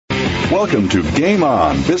Welcome to Game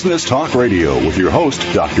On Business Talk Radio with your host,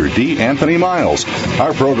 Dr. D. Anthony Miles.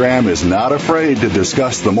 Our program is not afraid to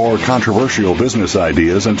discuss the more controversial business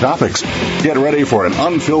ideas and topics. Get ready for an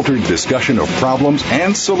unfiltered discussion of problems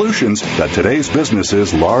and solutions that today's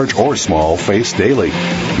businesses, large or small, face daily.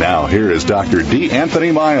 Now, here is Dr. D.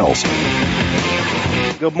 Anthony Miles.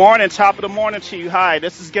 Good morning, top of the morning to you. Hi,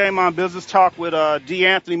 this is Game On Business Talk with D.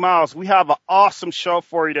 Anthony Miles. We have an awesome show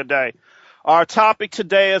for you today. Our topic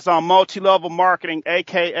today is on multi-level marketing,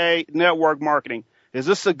 aka network marketing. Is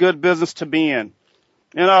this a good business to be in?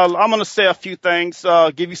 And I'm going to say a few things,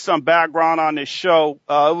 give you some background on this show.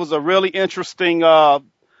 It was a really interesting,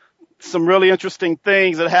 some really interesting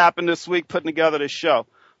things that happened this week putting together this show.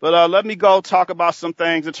 But let me go talk about some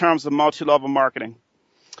things in terms of multi-level marketing.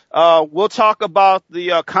 We'll talk about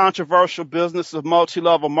the controversial business of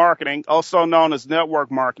multi-level marketing, also known as network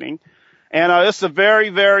marketing. And it's a very,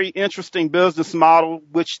 very interesting business model,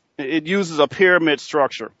 which it uses a pyramid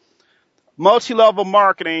structure. Multi-level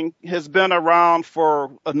marketing has been around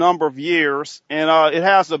for a number of years, and it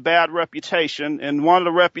has a bad reputation. And one of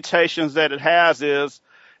the reputations that it has is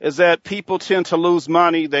that people tend to lose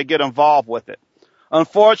money. They get involved with it.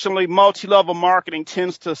 Unfortunately, multi-level marketing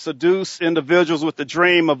tends to seduce individuals with the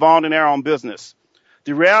dream of owning their own business.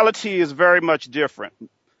 The reality is very much different.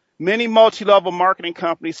 Many multi-level marketing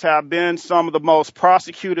companies have been some of the most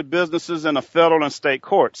prosecuted businesses in the federal and state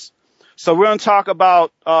courts. So we're going to talk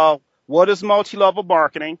about what is multi-level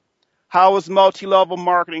marketing, how is multi-level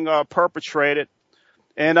marketing perpetrated,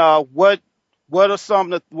 and what are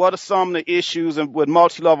some of the issues with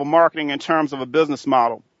multi-level marketing in terms of a business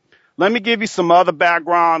model. Let me give you some other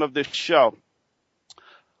background of this show.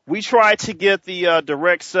 We tried to get the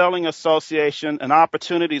Direct Selling Association an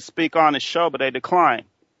opportunity to speak on the show, but they declined.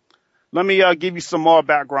 Let me give you some more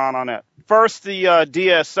background on that. First, the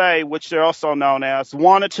DSA, which they're also known as,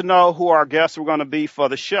 wanted to know who our guests were going to be for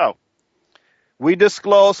the show. We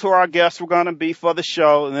disclosed who our guests were going to be for the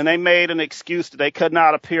show, and then they made an excuse that they could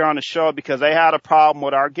not appear on the show because they had a problem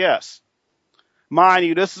with our guests. Mind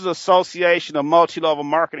you, this is an association of multi-level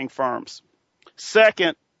marketing firms.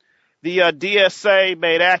 Second, the DSA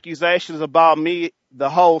made accusations about me, the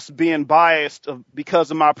host, being biased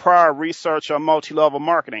because of my prior research on multi-level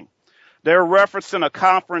marketing. They're referencing a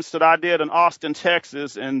conference that I did in Austin,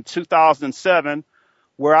 Texas in 2007,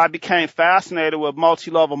 where I became fascinated with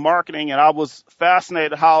multi-level marketing, and I was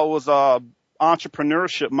fascinated how it was an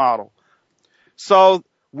entrepreneurship model. So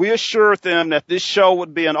we assured them that this show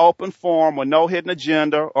would be an open forum with no hidden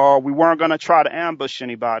agenda, or we weren't going to try to ambush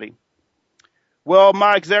anybody. Well,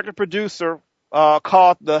 my executive producer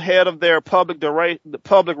called the head of their public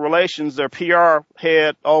relations, their PR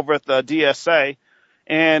head over at the DSA,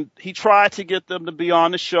 and he tried to get them to be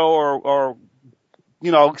on the show or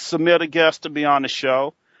submit a guest to be on the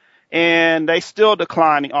show, and they still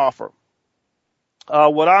declined the offer.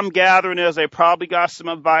 What I'm gathering is they probably got some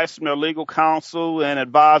advice from their legal counsel and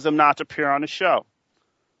advised them not to appear on the show.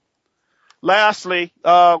 Lastly,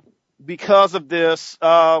 because of this,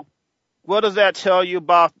 what does that tell you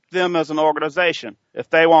about them as an organization? If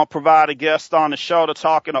they won't provide a guest on the show to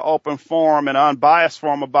talk in an open forum and unbiased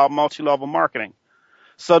forum about multi-level marketing.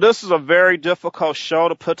 So this is a very difficult show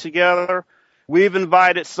to put together. We've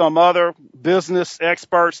invited some other business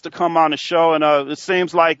experts to come on the show, and it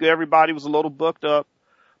seems like everybody was a little booked up.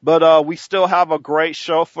 But we still have a great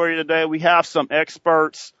show for you today. We have some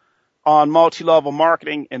experts on multi-level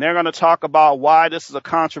marketing, and they're going to talk about why this is a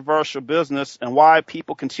controversial business and why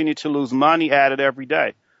people continue to lose money at it every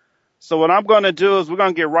day. So what I'm going to do is we're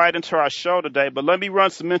going to get right into our show today, but let me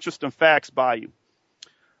run some interesting facts by you.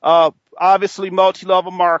 Obviously,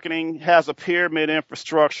 multi-level marketing has a pyramid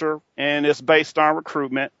infrastructure, and it's based on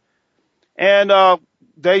recruitment. And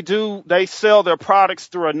they sell their products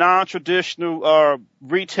through a non-traditional a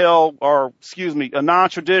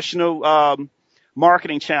non-traditional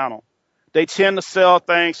marketing channel. They tend to sell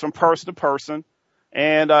things from person to person,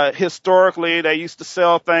 and historically, they used to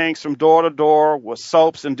sell things from door to door with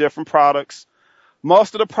soaps and different products.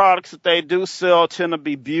 Most of the products that they do sell tend to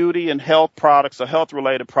be beauty and health products or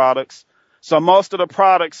health-related products. So most of the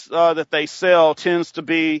products that they sell tends to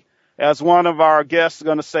be, as one of our guests is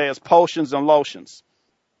going to say, as potions and lotions.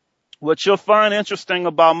 What you'll find interesting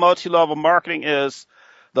about multi-level marketing is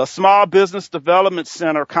the Small Business Development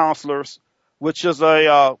Center counselors, which is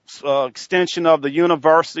a extension of the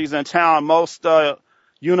universities in town. Most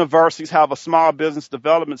universities have a Small Business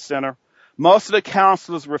Development Center. Most of the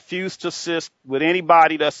counselors refuse to assist with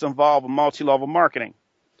anybody that's involved with multi-level marketing.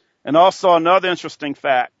 And also another interesting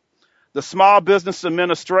fact, the Small Business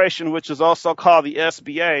Administration, which is also called the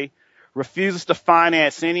SBA, refuses to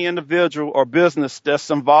finance any individual or business that's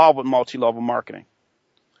involved with multi-level marketing.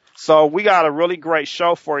 So we got a really great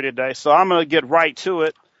show for you today. So I'm going to get right to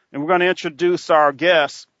it, and we're going to introduce our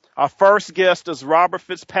guests. Our first guest is Robert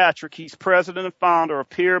FitzPatrick. He's president and founder of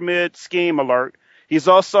Pyramid Scheme Alert. He's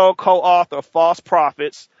also co-author of False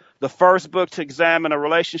Prophets, the first book to examine a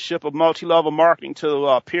relationship of multi-level marketing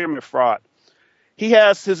to pyramid fraud. He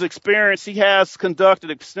has his experience. He has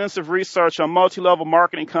conducted extensive research on multi-level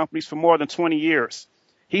marketing companies for more than 20 years.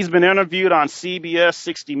 He's been interviewed on CBS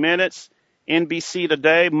 60 Minutes, NBC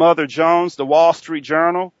Today, Mother Jones, The Wall Street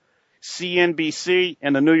Journal, CNBC,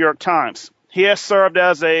 and the New York Times. He has served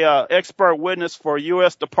as a expert witness for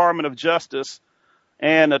U.S. Department of Justice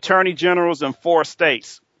and attorney generals in 4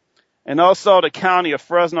 states, and also the county of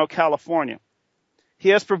Fresno, California. He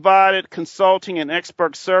has provided consulting and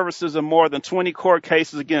expert services in more than 20 court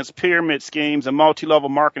cases against pyramid schemes and multi-level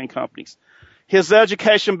marketing companies. His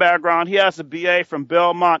education background, he has a BA from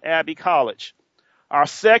Belmont Abbey College. Our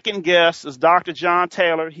second guest is Dr. Jon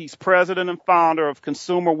Taylor. He's president and founder of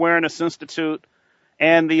Consumer Awareness Institute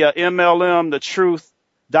and the MLM,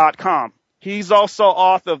 thetruth.com. He's also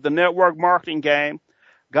author of The Network Marketing Game,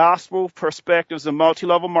 Gospel Perspectives in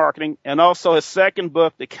Multi-Level Marketing, and also his second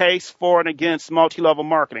book, The Case for and Against Multi-Level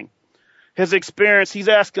Marketing. His experience, he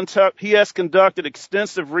has conducted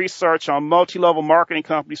extensive research on multi-level marketing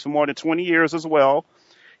companies for more than 20 years as well.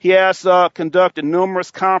 He has conducted numerous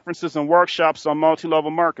conferences and workshops on multi-level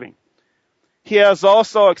marketing. He has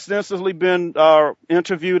also extensively been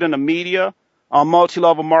interviewed in the media on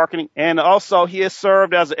multi-level marketing, and also he has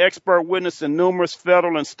served as an expert witness in numerous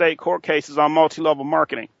federal and state court cases on multi-level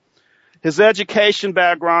marketing. His education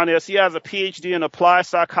background is he has a PhD in applied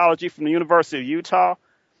psychology from the University of Utah,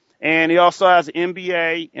 and he also has an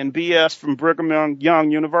MBA and BS from Brigham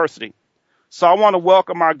Young University. So I want to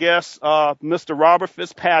welcome our guests, Mr. Robert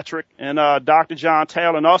FitzPatrick and Dr. Jon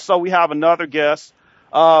Taylor, and also we have another guest,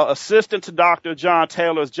 assistant to Dr. Jon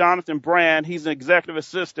Taylor is Jonathan Brand. He's an executive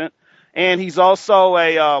assistant. And he's also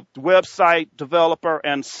a website developer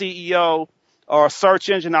and CEO or search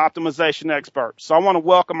engine optimization expert. So I want to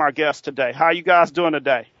welcome our guests today. How are you guys doing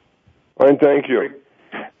today? Fine, thank you.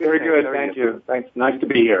 Very good, thank you. Thanks. Nice to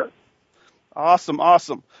be here. Awesome.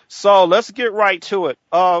 So let's get right to it.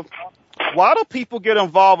 Why do people get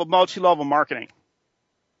involved with multi-level marketing?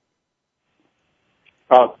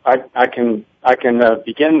 I can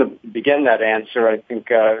begin that answer. I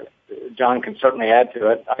think John can certainly add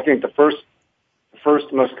to it. I think the first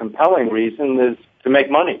most compelling reason is to make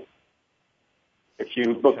money. If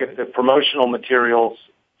you look at the promotional materials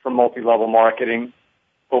for multi-level marketing,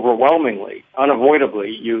 overwhelmingly,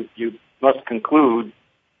 unavoidably, you must conclude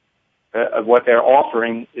what they're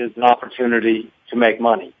offering is an opportunity to make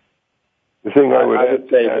money. The thing I would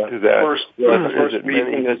say add to that the first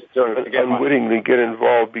reason is to get unwittingly get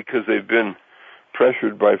involved because they've been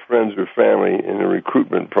pressured by friends or family in the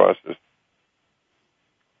recruitment process.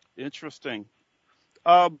 Interesting.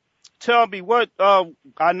 Tell me what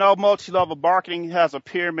I know. Multi-level marketing has a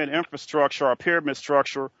pyramid infrastructure or a pyramid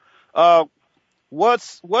structure.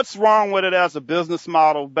 What's wrong with it as a business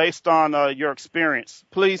model based on your experience?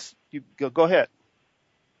 Please, you go ahead.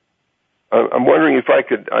 I'm wondering if I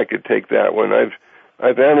could take that one.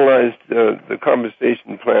 I've analyzed the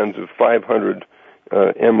compensation plans of 500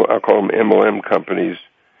 I'll call them MLM companies,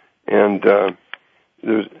 and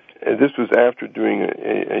this was after doing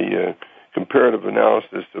a comparative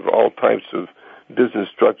analysis of all types of business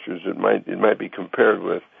structures it might be compared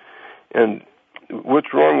with. And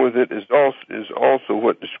what's wrong with it is also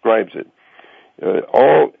what describes it.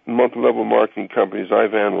 All multi-level marketing companies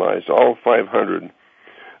I've analyzed, all 500,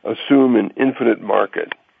 assume an infinite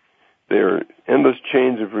market. There are endless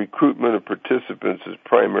chains of recruitment of participants as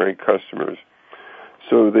primary customers.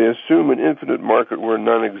 So they assume an infinite market where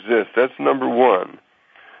none exists. That's number one.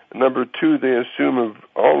 Number two,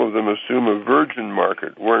 all of them assume a virgin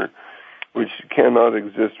market which cannot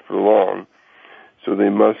exist for long. So they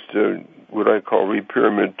must, what I call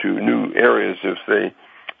re-pyramid to new areas if they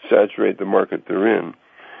saturate the market they're in.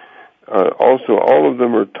 Also, all of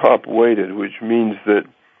them are top-weighted, which means that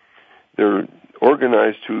they're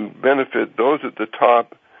organized to benefit those at the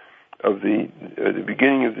top of the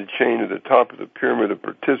beginning of the chain, at the top of the pyramid of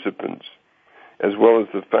participants, as well as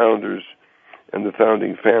the founders and the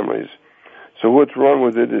founding families. So what's wrong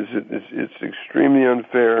with it is it's extremely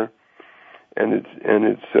unfair, and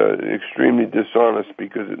it's extremely dishonest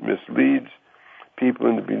because it misleads people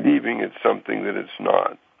into believing it's something that it's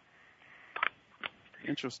not.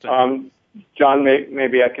 Interesting. John,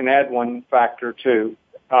 maybe I can add one factor too.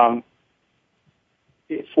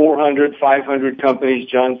 If 400, 500 companies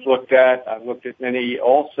John's looked at. I've looked at many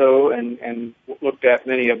also and looked at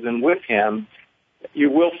many of them with him.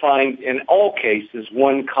 You will find in all cases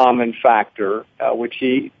one common factor, which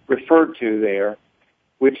he referred to there,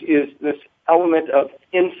 which is this element of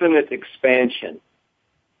infinite expansion.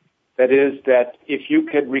 That is that if you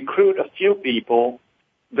could recruit a few people,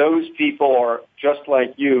 those people are, just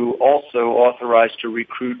like you, also authorized to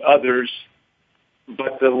recruit others.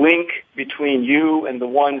 But the link between you and the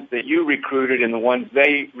ones that you recruited and the ones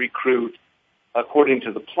they recruit, according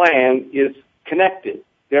to the plan, is connected.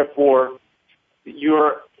 Therefore,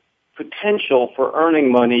 your potential for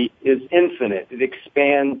earning money is infinite. It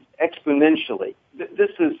expands exponentially.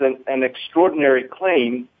 This is an extraordinary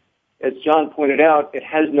claim. As John pointed out, it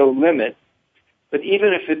has no limit. But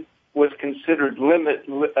even if it was considered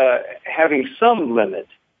having some limit,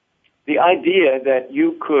 the idea that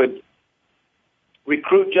you could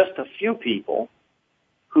recruit just a few people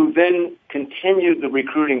who then continue the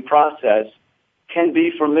recruiting process can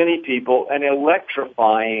be, for many people, an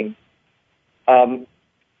electrifying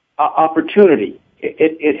opportunity.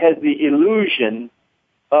 It has the illusion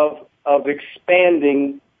of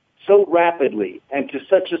expanding so rapidly and to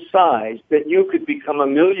such a size that you could become a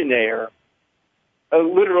millionaire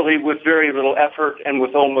literally with very little effort and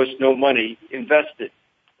with almost no money invested.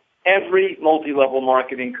 Every multi-level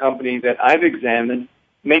marketing company that I've examined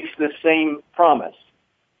makes the same promise.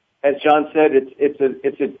 As John said, it's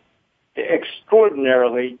an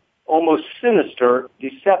extraordinarily, almost sinister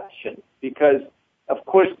deception because, of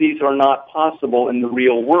course, these are not possible in the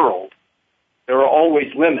real world. There are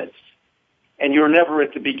always limits, and you're never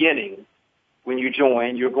at the beginning. When you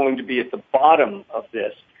join, you're going to be at the bottom of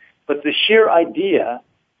this. But the sheer idea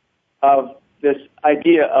of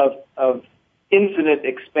infinite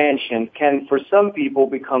expansion can, for some people,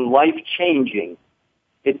 become life-changing.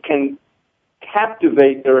 It can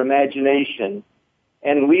captivate their imagination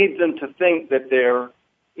and lead them to think that their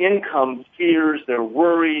income fears, their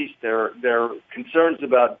worries, their concerns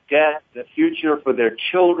about death, the future for their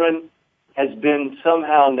children has been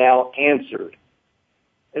somehow now answered.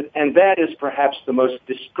 And that is perhaps the most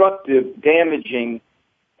destructive, damaging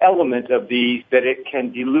element of these, that it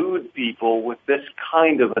can delude people with this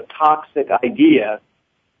kind of a toxic idea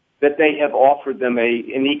that they have offered them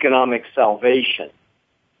an economic salvation.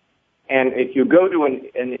 And if you go to an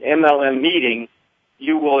MLM meeting,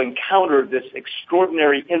 you will encounter this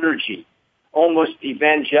extraordinary energy, almost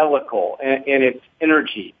evangelical in its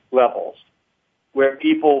energy levels, where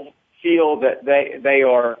people feel that they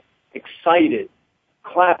are excited,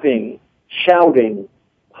 clapping, shouting,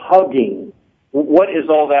 hugging. What is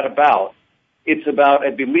all that about? It's about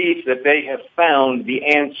a belief that they have found the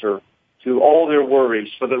answer to all their worries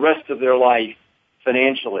for the rest of their life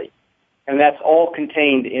financially. And that's all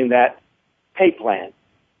contained in that pay plan.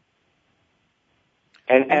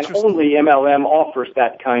 And only MLM offers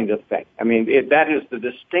that kind of thing. I mean, that is the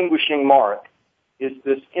distinguishing mark, is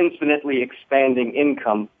this infinitely expanding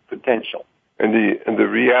income potential. And the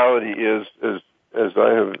reality is, as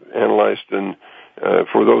I have analyzed, and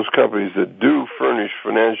for those companies that do furnish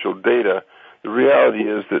financial data, the reality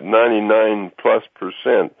is that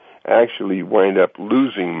 99+% actually wind up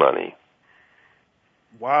losing money.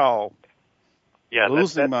 Wow. Yeah,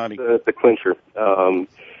 losing that's money. The clincher.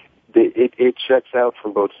 It checks out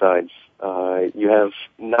from both sides. You have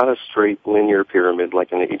not a straight linear pyramid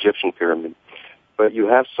like an Egyptian pyramid, but you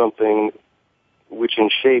have something which in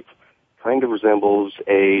shape kind of resembles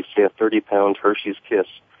say a 30-pound Hershey's Kiss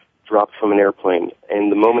dropped from an airplane.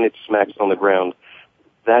 And the moment it smacks on the ground,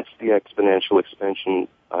 that's the exponential expansion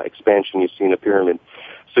you see in a pyramid.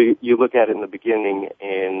 So you look at it in the beginning,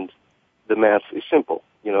 and the math is simple.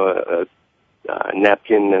 You know, a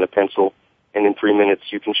napkin and a pencil, and in 3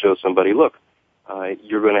 minutes you can show somebody, look,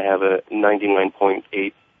 you're going to have a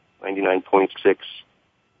 99.8,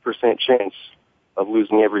 99.6% chance of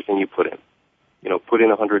losing everything you put in. You know, put in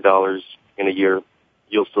 $100 in a year,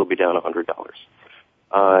 you'll still be down $100.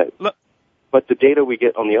 But the data we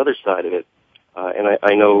get on the other side of it, and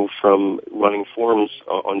I know from running forums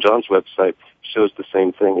on John's website, shows the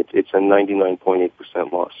same thing. It's a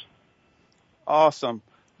 99.8% loss. Awesome.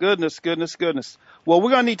 Goodness. Well, we're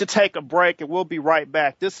going to need to take a break, and we'll be right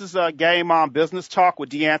back. This is Game On Business Talk with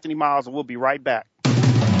D. Anthony Miles, and we'll be right back.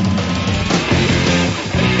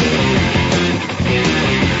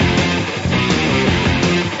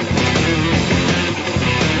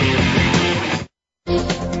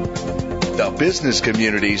 The business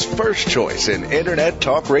community's first choice in Internet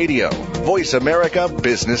Talk Radio. Voice America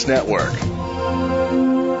Business Network.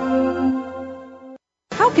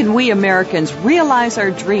 How can we Americans realize our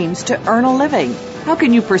dreams to earn a living? How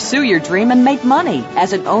can you pursue your dream and make money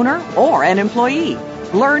as an owner or an employee?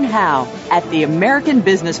 Learn how at The American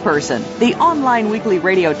Business Person, the online weekly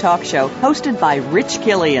radio talk show hosted by Rich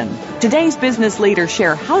Killian. Today's business leaders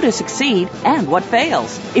share how to succeed and what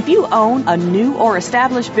fails. If you own a new or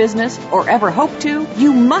established business or ever hope to,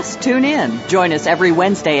 you must tune in. Join us every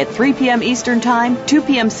Wednesday at 3 p.m. Eastern Time, 2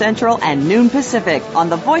 p.m. Central, and noon Pacific on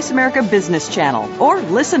the Voice America Business Channel, or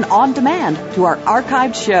listen on demand to our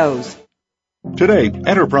archived shows. Today,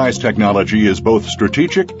 enterprise technology is both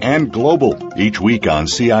strategic and global. Each week on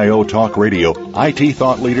CIO Talk Radio, IT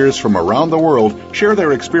thought leaders from around the world share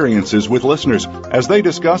their experiences with listeners as they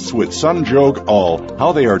discuss with Sanjog Aul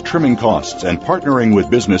how they are trimming costs and partnering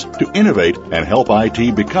with business to innovate and help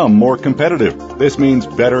IT become more competitive. This means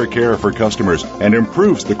better care for customers and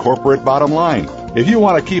improves the corporate bottom line. If you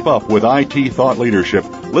want to keep up with IT thought leadership,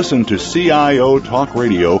 listen to CIO Talk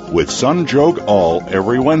Radio with Sanjog Aul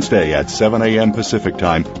every Wednesday at 7 a.m. Pacific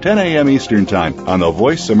Time, 10 a.m. Eastern Time on the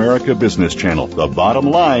Voice America Business Channel, the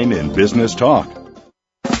bottom line in business talk.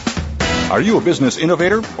 Are you a business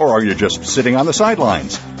innovator or are you just sitting on the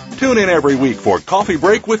sidelines? Tune in every week for Coffee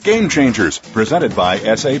Break with Game Changers, presented by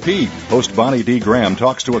SAP. Host Bonnie D. Graham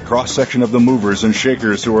talks to a cross-section of the movers and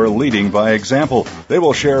shakers who are leading by example. They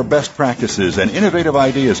will share best practices and innovative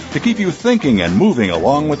ideas to keep you thinking and moving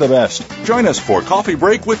along with the best. Join us for Coffee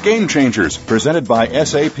Break with Game Changers, presented by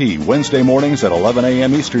SAP, Wednesday mornings at 11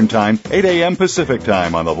 a.m. Eastern Time, 8 a.m. Pacific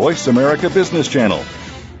Time on the Voice America Business Channel.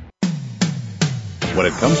 When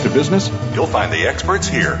it comes to business, you'll find the experts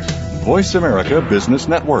here. Voice America Business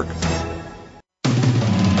Network.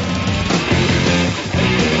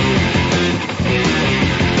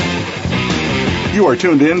 You are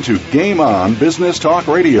tuned in to Game On Business Talk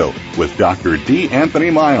Radio with Dr. D. Anthony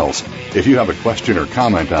Miles. If you have a question or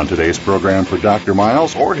comment on today's program for Dr.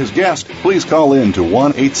 Miles or his guest, please call in to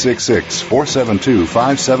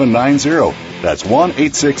 1-866-472-5790. That's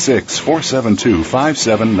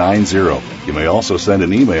 1-866-472-5790. You may also send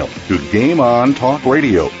an email to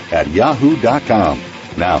gameontalkradio@yahoo.com.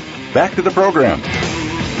 Now, back to the program.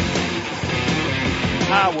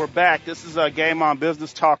 Hi, we're back. This is Game On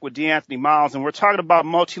Business Talk with D. Anthony Miles, and we're talking about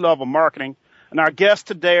multi-level marketing. And our guests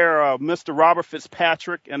today are Mr. Robert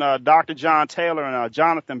FitzPatrick and Dr. Jon Taylor and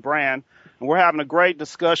Jonathan Brand. And we're having a great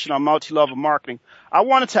discussion on multi-level marketing. I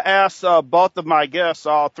wanted to ask both of my guests,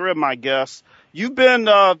 all three of my guests, you've been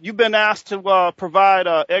asked to provide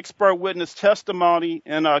expert witness testimony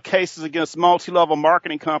in cases against multi-level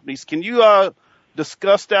marketing companies. Can you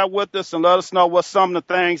discuss that with us and let us know what some of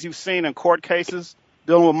the things you've seen in court cases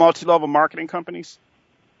dealing with multi-level marketing companies?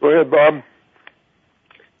 Go ahead, Bob.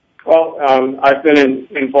 Well, I've been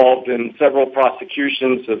involved in several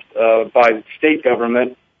prosecutions by the state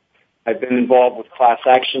government. I've been involved with class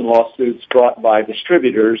action lawsuits brought by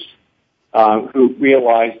distributors who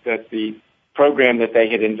realized that the program that they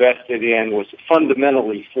had invested in was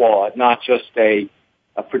fundamentally flawed, not just a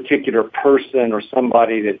particular person or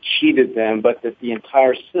somebody that cheated them, but that the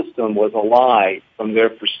entire system was a lie from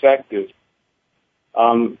their perspective.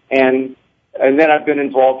 And then I've been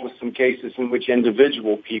involved with some cases in which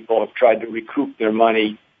individual people have tried to recoup their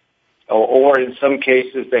money, or in some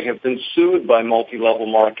cases they have been sued by multi-level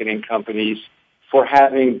marketing companies for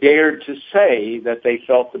having dared to say that they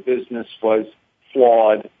felt the business was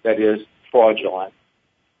flawed, that is, fraudulent.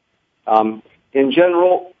 In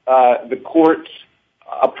general, the courts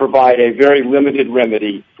provide a very limited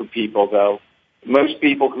remedy for people, though. Most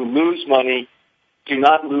people who lose money do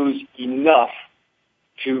not lose enough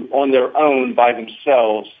on their own by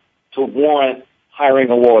themselves to warrant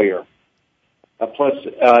hiring a lawyer. Plus,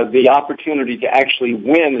 the opportunity to actually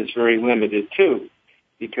win is very limited, too,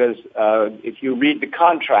 because if you read the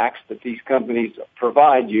contracts that these companies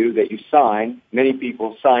provide you, that you sign, many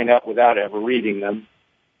people sign up without ever reading them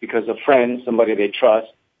because a friend, somebody they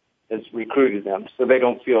trust, has recruited them, so they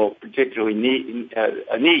don't feel particularly a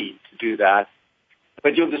need to do that.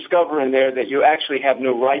 But you'll discover in there that you actually have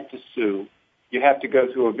no right to sue. You have to go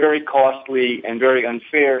through a very costly and very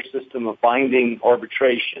unfair system of binding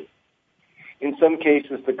arbitration. In some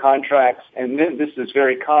cases, the contracts, and this is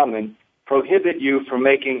very common, prohibit you from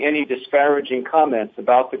making any disparaging comments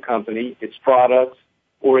about the company, its products,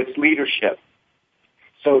 or its leadership.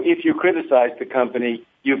 So if you criticize the company,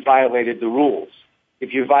 you've violated the rules.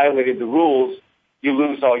 If you violated the rules, you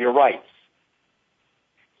lose all your rights.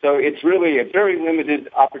 So it's really a very limited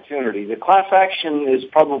opportunity. The class action is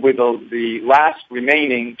probably the last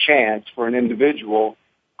remaining chance for an individual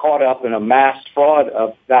caught up in a mass fraud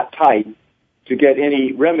of that type to get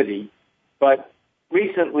any remedy. But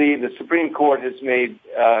recently, the Supreme Court has made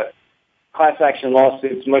class action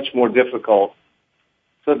lawsuits much more difficult.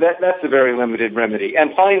 So that's a very limited remedy.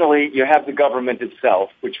 And finally, you have the government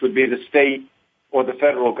itself, which would be the state or the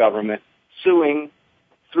federal government, suing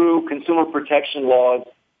through consumer protection laws,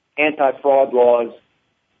 anti-fraud laws,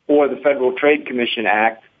 or the Federal Trade Commission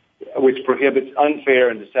Act, which prohibits unfair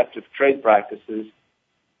and deceptive trade practices.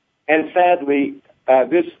 And sadly,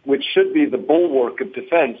 this, which should be the bulwark of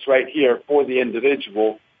defense right here for the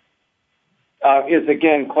individual, is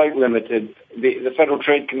again quite limited. The Federal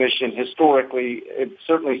Trade Commission historically,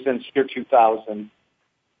 certainly since year 2000,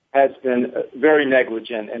 has been very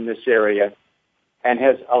negligent in this area and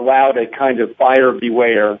has allowed a kind of buyer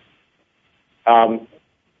beware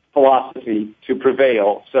philosophy to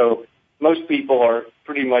prevail. So most people are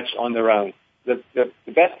pretty much on their own. The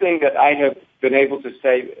best thing that I have been able to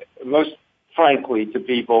say most frankly to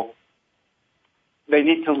people, they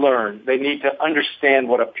need to learn. They need to understand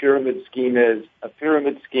what a pyramid scheme is. A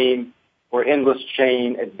pyramid scheme or endless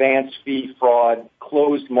chain, advanced fee fraud,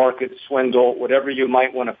 closed market swindle, whatever you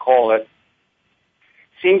might want to call it,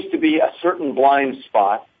 seems to be a certain blind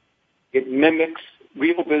spot. It mimics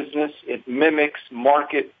real business. It mimics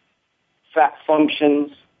market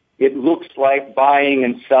functions. It looks like buying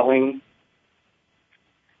and selling.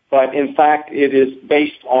 But in fact, it is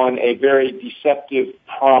based on a very deceptive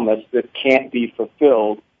promise that can't be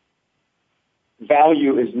fulfilled.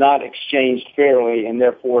 Value is not exchanged fairly, and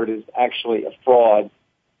therefore it is actually a fraud.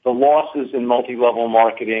 The losses in multi-level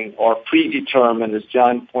marketing are predetermined, as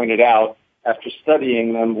John pointed out. After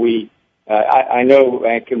studying them, I know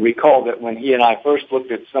I can recall that when he and I first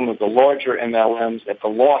looked at some of the larger MLMs at the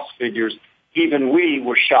loss figures, even we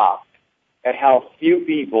were shocked at how few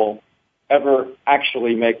people ever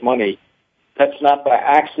actually make money. That's not by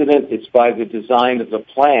accident. It's by the design of the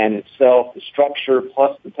plan itself. The structure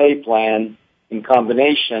plus the pay plan in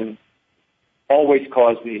combination always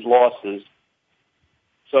cause these losses.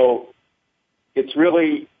 So it's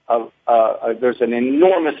really, there's an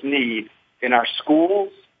enormous need in our schools,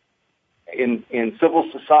 in civil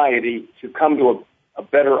society, to come to a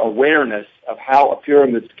better awareness of how a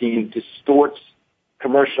pyramid scheme distorts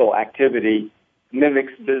commercial activity,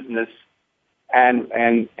 mimics business,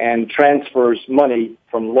 and transfers money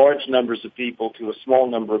from large numbers of people to a small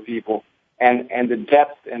number of people, and the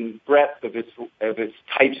depth and breadth of its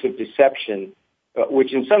types of deception,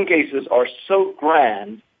 which in some cases are so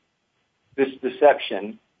grand, this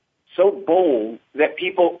deception, so bold that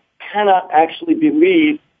people cannot actually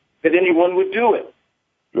believe that anyone would do it.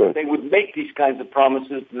 Right. They would make these kinds of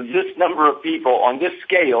promises to this number of people on this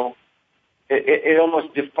scale. It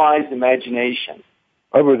almost defies imagination.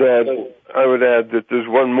 I would add that there's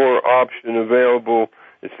one more option available.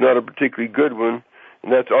 It's not a particularly good one,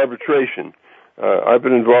 and that's arbitration. I've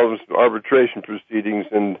been involved in some arbitration proceedings,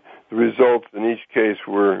 and the results in each case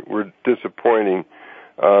were disappointing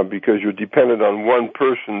because you're dependent on one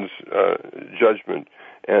person's judgment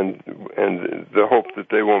and the hope that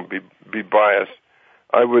they won't be biased.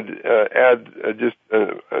 I would add just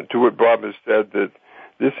to what Bob has said that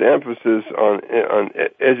this emphasis on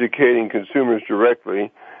educating consumers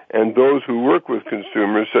directly and those who work with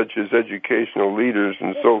consumers, such as educational leaders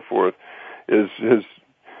and so forth, has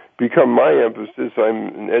become my emphasis. I'm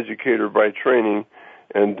an educator by training,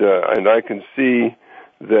 and I can see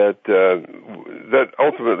that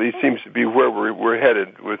ultimately seems to be where we're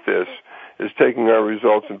headed with this, is taking our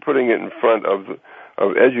results and putting it in front of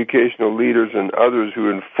educational leaders and others who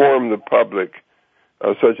inform the public,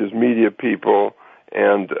 such as media people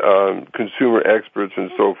and consumer experts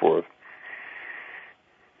and so forth.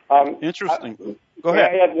 Interesting. Go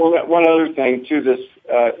ahead. I add one other thing to this.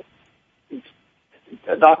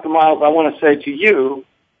 Dr. Miles, I want to say to you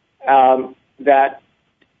that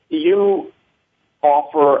you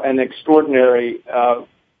offer an extraordinary,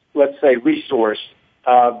 let's say, resource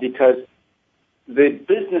because the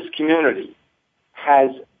business community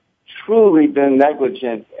has truly been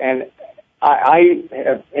negligent, and I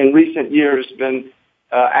have in recent years been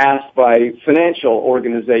asked by financial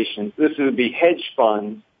organizations, this would be hedge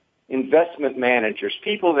funds, investment managers,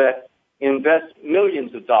 people that invest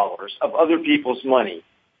millions of dollars of other people's money.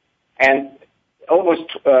 And almost,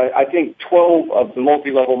 I think 12 of the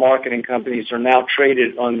multi-level marketing companies are now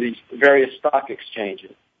traded on these various stock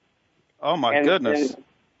exchanges. Oh, my goodness.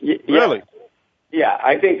 Really? Yeah,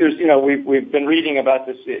 I think there's, we've been reading about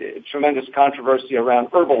this tremendous controversy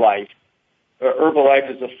around Herbalife.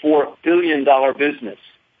 Herbalife is a $4 billion business.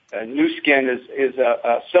 New Skin is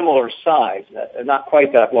a similar size, not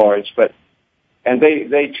quite that large, and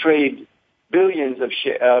they trade billions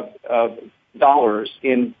of dollars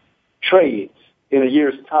in trades in a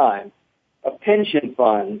year's time, of pension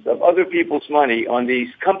funds, of other people's money on these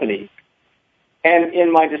companies. And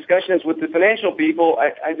in my discussions with the financial people,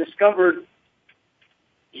 I discovered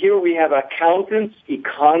here we have accountants,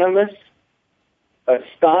 economists,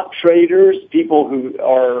 stock traders, people who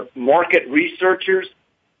are market researchers,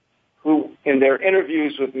 who in their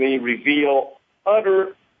interviews with me reveal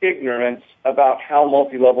utter ignorance about how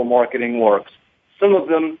multi-level marketing works. Some of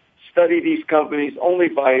them study these companies only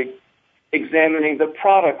by examining the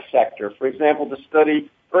product sector. For example, to study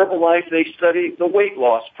Herbalife, they study the weight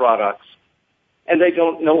loss products. And they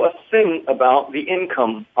don't know a thing about the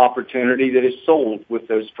income opportunity that is sold with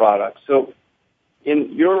those products. So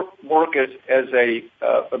in your work as a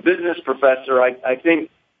business professor, I think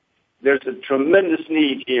there's a tremendous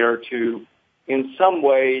need here to, in some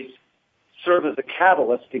ways, serve as a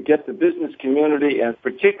catalyst to get the business community, and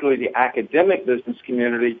particularly the academic business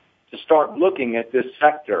community, to start looking at this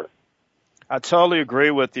sector. I totally agree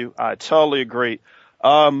with you. I totally agree.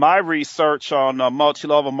 My research on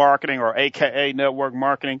multi-level marketing, or AKA network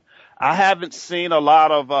marketing, I haven't seen a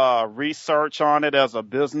lot of research on it as a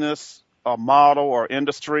business model or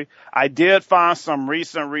industry. I did find some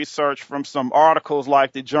recent research from some articles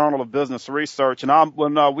like the Journal of Business Research, and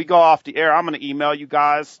when we go off the air, I'm going to email you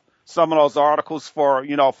guys some of those articles for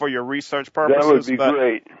your research purposes. That would be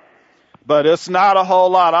great. But it's not a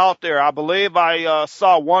whole lot out there. I believe I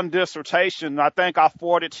saw one dissertation. I think I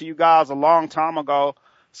forwarded to you guys a long time ago.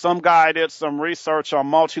 Some guy did some research on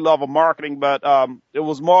multi-level marketing, but it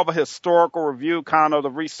was more of a historical review, kind of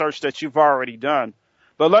the research that you've already done.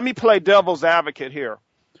 But let me play devil's advocate here.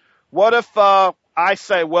 What if I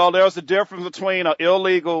say, well, there's a difference between an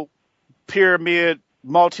illegal pyramid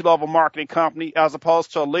multi-level marketing company as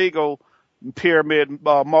opposed to a legal pyramid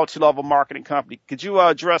multi-level marketing company? Could you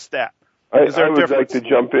address that? I would like to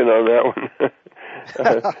jump in on that one.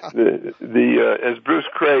 As Bruce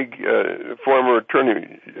Craig, former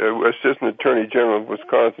assistant attorney general of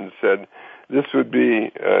Wisconsin, said, this would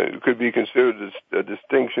be could be considered a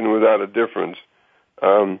distinction without a difference.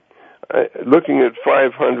 Looking at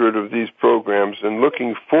 500 of these programs and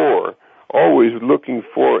always looking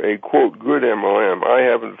for a quote good MLM. I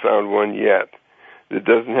haven't found one yet that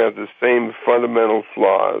doesn't have the same fundamental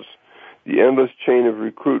flaws. The endless chain of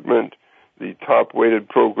recruitment, the top-weighted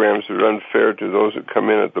programs that are unfair to those that come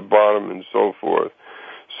in at the bottom, and so forth.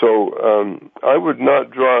 So I would not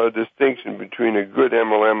draw a distinction between a good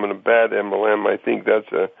MLM and a bad MLM. I think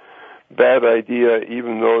that's a bad idea,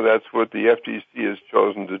 even though that's what the FTC has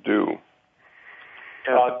chosen to do.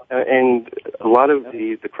 And a lot of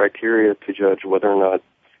the criteria to judge whether or not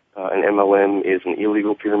an MLM is an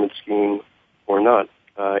illegal pyramid scheme or not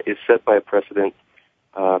is set by a precedent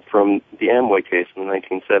from the Amway case in the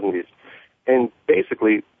 1970s. And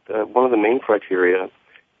basically, one of the main criteria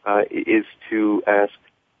is to ask,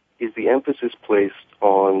 is the emphasis placed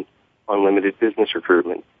on unlimited business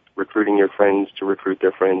recruitment, recruiting your friends to recruit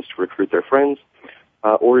their friends to recruit their friends,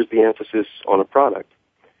 or is the emphasis on a product?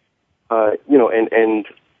 And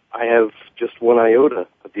I have just one iota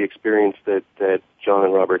of the experience that John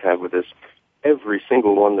and Robert have with this. Every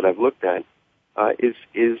single one that I've looked at is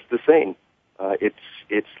the same.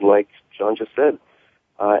 It's like John just said.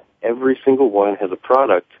 Every single one has a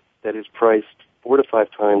product that is priced 4 to 5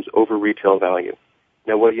 times over retail value.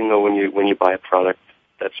 Now, what do you know when you buy a product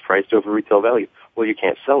that's priced over retail value? Well, you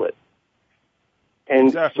can't sell it. And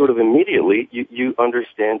exactly. Sort of immediately, you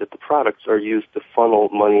understand that the products are used to funnel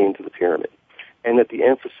money into the pyramid, and that the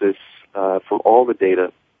emphasis from all the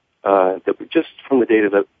data from the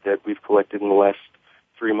data that we've collected in the last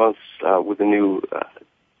 3 months with the new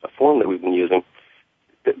form that we've been using,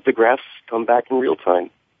 the graphs come back in real time,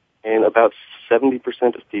 and about 70%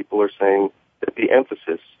 of people are saying that the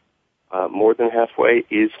emphasis, more than halfway,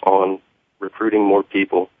 is on recruiting more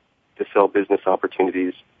people to sell business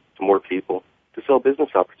opportunities to more people to sell business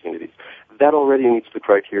opportunities. That already meets the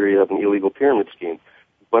criteria of an illegal pyramid scheme,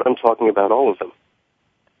 but I'm talking about all of them.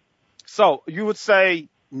 So you would say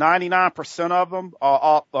 99% of them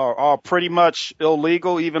are pretty much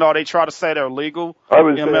illegal, even though they try to say they're legal. I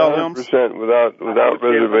would say MLMs? 100% without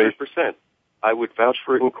reservation. 100%. I would vouch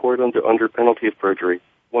for it in court under penalty of perjury.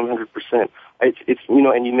 100%. It's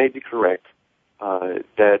and you may be correct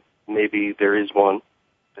that maybe there is one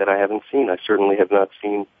that I haven't seen. I certainly have not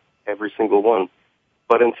seen every single one,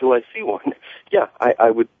 but until I see one, yeah,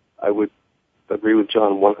 I would agree with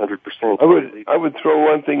John 100%. I would throw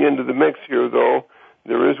one thing into the mix here, though.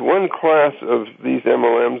 There is one class of these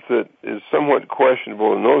MLMs that is somewhat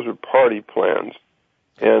questionable, and those are party plans.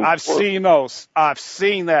 And I've seen those. I've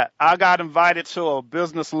seen that. I got invited to a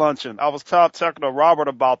business luncheon. I was talking to Robert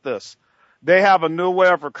about this. They have a new way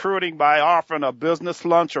of recruiting by offering a business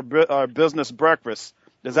lunch or business breakfast.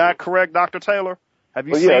 Is that correct, Dr. Taylor? Have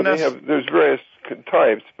you seen this? There's various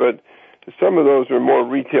types, but some of those are more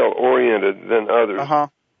retail-oriented than others. Uh-huh.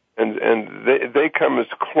 And they come as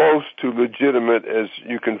close to legitimate as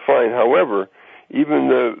you can find. However, even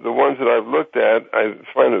the ones that I've looked at, I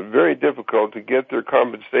find it very difficult to get their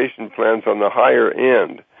compensation plans on the higher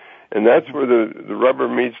end. And that's where the rubber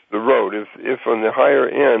meets the road. If on the higher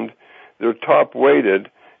end, they're top-weighted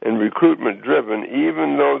and recruitment-driven,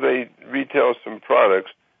 even though they retail some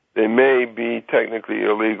products, they may be technically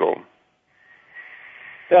illegal.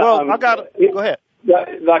 Yeah, well, go ahead.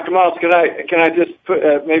 Dr. Miles, can I just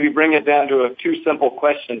maybe bring it down to two simple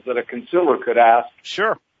questions that a consumer could ask?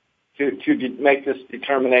 Sure. To make this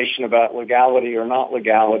determination about legality or not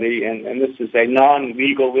legality, and this is a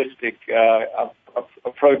non-legalistic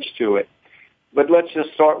approach to it. But let's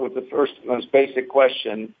just start with the first, most basic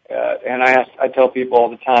question, and I tell people all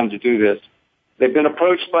the time to do this. They've been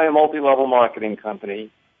approached by a multi-level marketing company,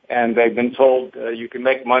 and they've been told you can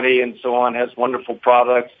make money and so on, has wonderful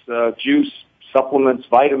products, juice, supplements,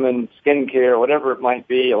 vitamins, skincare, whatever it might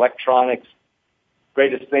be, electronics,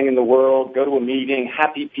 greatest thing in the world, go to a meeting,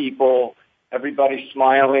 happy people, everybody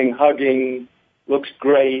smiling, hugging, looks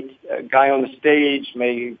great, a guy on the stage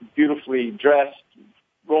may beautifully dressed,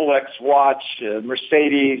 Rolex watch,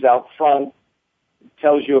 Mercedes out front,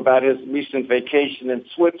 tells you about his recent vacation in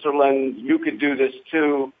Switzerland, you could do this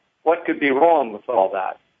too. What could be wrong with all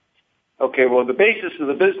that? Okay, well, the basis of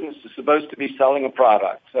the business is supposed to be selling a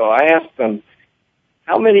product. So I asked them,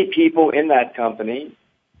 how many people in that company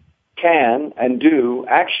can and do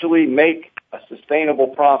actually make a sustainable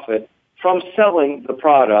profit from selling the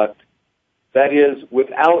product, that is,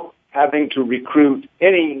 without having to recruit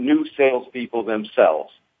any new salespeople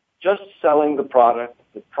themselves? Just selling the product,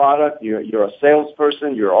 you're a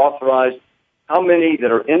salesperson, you're authorized. How many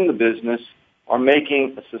that are in the business are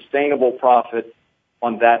making a sustainable profit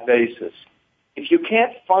on that basis? If you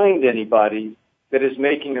can't find anybody that is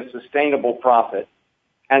making a sustainable profit,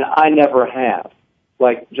 and I never have,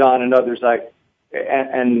 like John and others,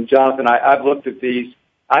 and Jonathan, I've looked at these,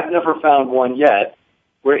 I've never found one yet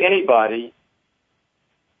where anybody,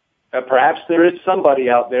 perhaps there is somebody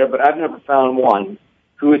out there, but I've never found one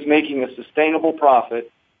who is making a sustainable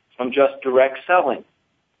profit from just direct selling.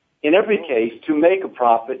 In every case, to make a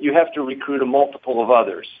profit, you have to recruit a multiple of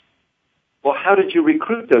others. Well, how did you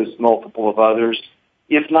recruit those multiple of others,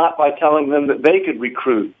 if not by telling them that they could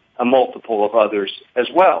recruit a multiple of others as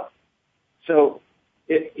well? So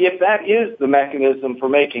if that is the mechanism for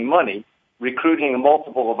making money, recruiting a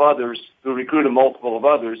multiple of others who recruit a multiple of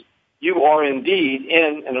others, you are indeed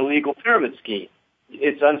in an illegal pyramid scheme.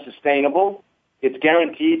 It's unsustainable. It's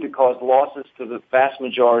guaranteed to cause losses to the vast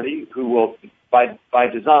majority who will, by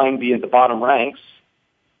design, be in the bottom ranks.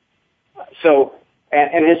 So,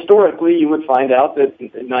 and historically, you would find out that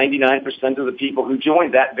 99% of the people who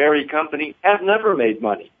joined that very company have never made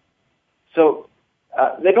money. So,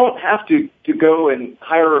 they don't have to go and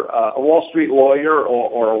hire a Wall Street lawyer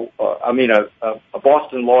or a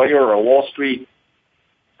Boston lawyer or a Wall Street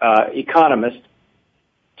economist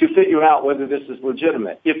to figure out whether this is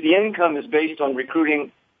legitimate. If the income is based on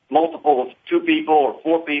recruiting multiple of 2 people or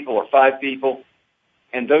 4 people or 5 people,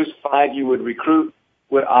 and those 5 you would recruit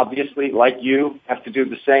would obviously, like you, have to do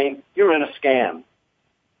the same, you're in a scam.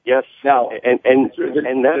 Yes, now, and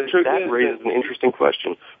that raises an interesting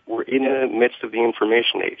question. We're in the midst of the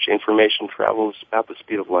information age. Information travels at the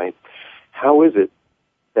speed of light. How is it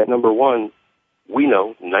that, number one, we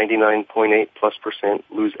know 99.8+%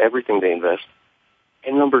 lose everything they invest,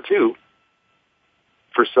 and number two,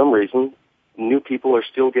 for some reason, new people are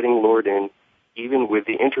still getting lured in, even with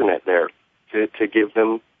the internet there, to give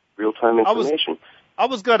them real-time information? I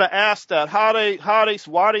was going to ask that.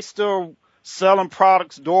 Why they still selling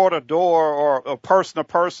products door to door or person to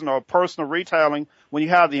person or personal retailing when you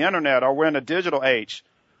have the internet or we're in a digital age?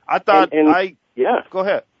 I thought Go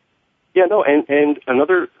ahead. Yeah, no, and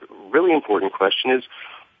another really important question is,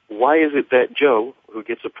 why is it that Joe, who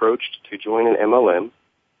gets approached to join an MLM,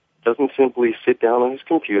 doesn't simply sit down on his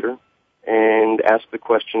computer and ask the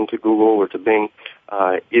question to Google or to Bing,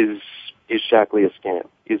 is Shackley a scam?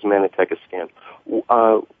 Is Manitech a scam?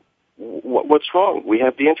 What's wrong? We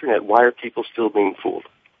have the internet. Why are people still being fooled?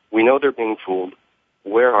 We know they're being fooled.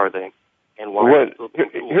 Where are they? And why are they still being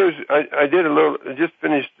fooled? I just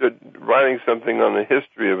finished writing something on the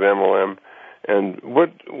history of MLM and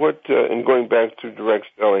and going back to direct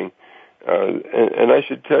selling. And I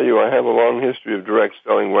should tell you, I have a long history of direct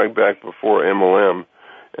selling right back before MLM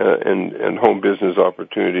and home business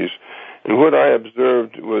opportunities. And what I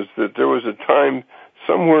observed was that there was a time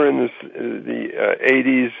somewhere in the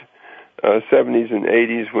 80s, 70s and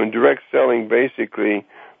 80s when direct selling basically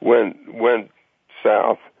went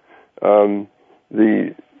south,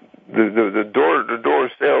 the door-to-door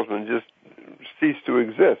salesman just ceased to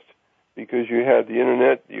exist because you had the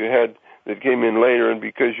internet, that came in later, and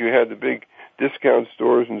because you had the big discount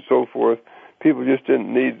stores and so forth, people just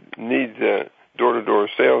didn't need door-to-door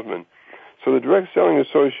salesmen. So the Direct Selling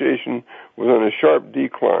Association was on a sharp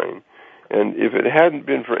decline, and if it hadn't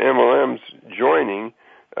been for MLMs joining,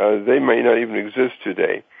 they may not even exist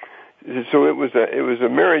today. So it was a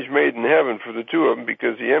marriage made in heaven for the two of them,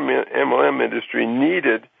 because the MLM industry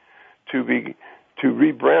needed to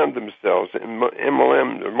rebrand themselves.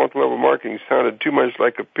 MLM, or multi-level marketing, sounded too much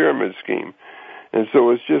like a pyramid scheme. And so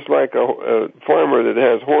it's just like a farmer that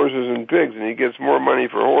has horses and pigs, and he gets more money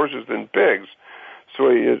for horses than pigs. So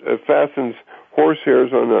he fastens horse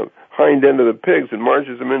hairs on the hind end of the pigs and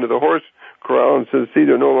marches them into the horse corral and says, see,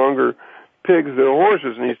 they're no longer pigs, they're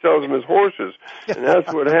horses, and he sells them as horses. And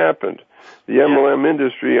that's what happened. The MLM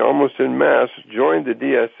industry, almost en masse, joined the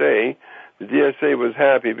DSA. The DSA was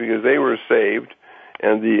happy because they were saved,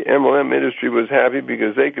 and the MLM industry was happy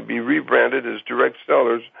because they could be rebranded as direct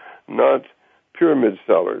sellers, not pyramid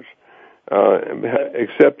sellers.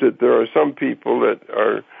 Except that there are some people that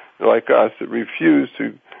are like us that refuse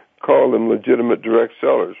to call them legitimate direct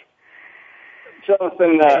sellers.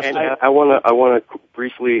 Jonathan, I want to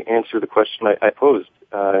briefly answer the question I posed.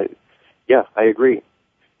 Yeah, I agree.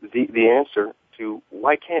 The answer to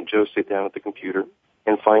why can't Joe sit down at the computer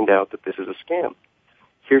and find out that this is a scam?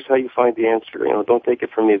 Here's how you find the answer. Don't take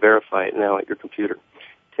it from me. Verify it now at your computer.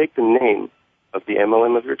 Take the name of the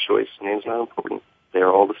MLM of your choice. Name's not important. They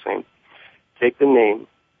are all the same. Take the name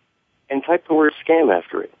and type the word scam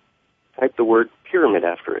after it. Type the word pyramid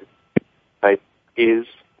after it. Type is,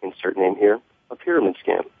 insert name here, a pyramid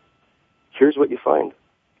scam. Here's what you find.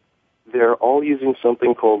 They're all using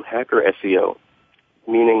something called hacker SEO,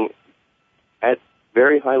 meaning at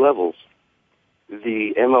very high levels,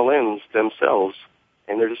 the MLMs themselves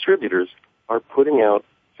and their distributors are putting out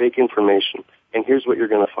fake information. And here's what you're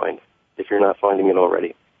going to find, if you're not finding it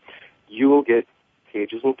already. You will get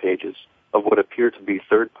pages and pages of what appear to be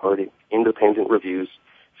third-party independent reviews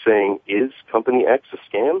saying, is Company X a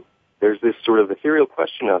scam? There's this sort of ethereal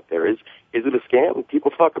question out there. Is it a scam? People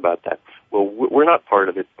talk about that. Well, we're not part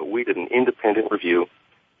of it, but we did an independent review,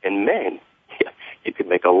 and man, you could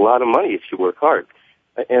make a lot of money if you work hard.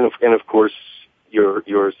 And of course,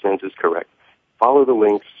 your sense is correct. Follow the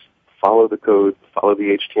links, follow the code, follow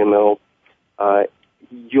the HTML.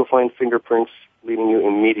 You'll find fingerprints leading you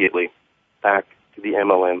immediately back to the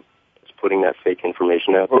MLM that's putting that fake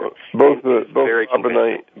information out there. Both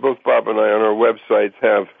Bob and I on our websites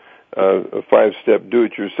have a 5-step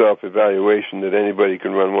do-it-yourself evaluation that anybody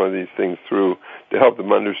can run one of these things through to help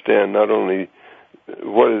them understand not only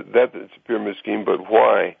that it's a pyramid scheme, but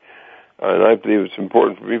why. And I believe it's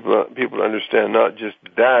important for people to understand not just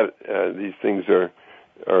that these things are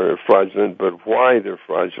fraudulent, but why they're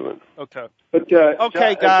fraudulent. Okay. But,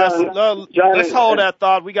 okay, guys, let's hold that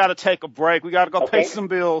thought. We got to take a break. We got to go pay some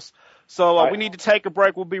bills. So we need to take a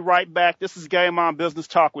break. We'll be right back. This is Game On Business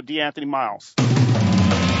Talk with D. Anthony Miles.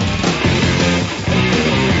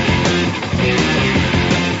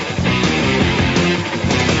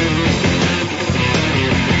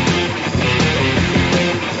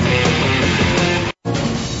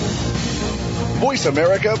 Voice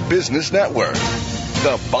America Business Network,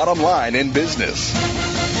 the bottom line in business.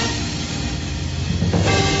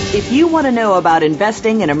 If you want to know about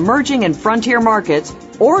investing in emerging and frontier markets,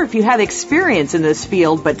 or if you have experience in this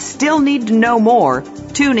field but still need to know more,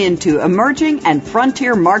 tune in to Emerging and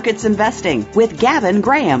Frontier Markets Investing with Gavin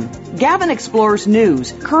Graham. Gavin explores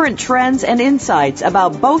news, current trends, and insights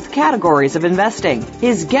about both categories of investing.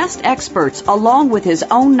 His guest experts, along with his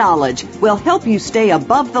own knowledge, will help you stay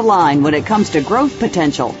above the line when it comes to growth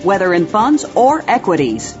potential, whether in funds or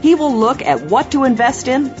equities. He will look at what to invest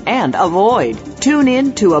in and avoid. Tune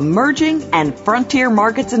in to Emerging and Frontier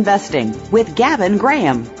Markets Investing with Gavin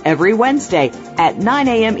Graham every Wednesday at 9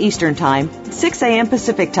 a.m. Eastern Time, 6 a.m.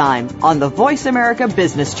 Pacific Time on the Voice America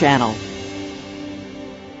Business Channel.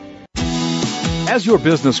 As your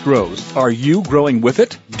business grows, are you growing with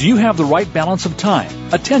it? Do you have the right balance of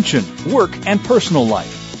time, attention, work, and personal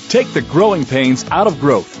life? Take the growing pains out of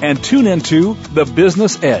growth and tune into The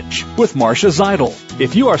Business Edge with Marcia Zeidel.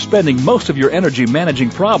 If you are spending most of your energy managing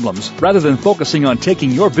problems rather than focusing on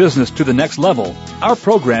taking your business to the next level, our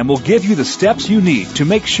program will give you the steps you need to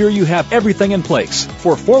make sure you have everything in place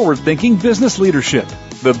for forward-thinking business leadership.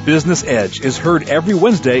 The Business Edge is heard every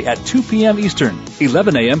Wednesday at 2 p.m. Eastern,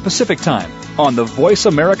 11 a.m. Pacific Time on the Voice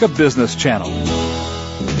America Business Channel.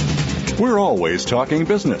 We're always talking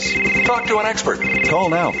business. Talk to an expert. Call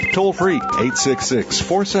now, toll free,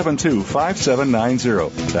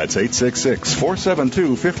 866-472-5790. That's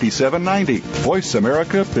 866-472-5790. Voice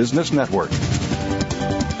America Business Network.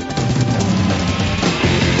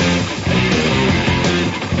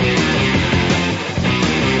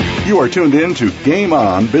 You are tuned in to Game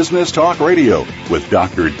On Business Talk Radio with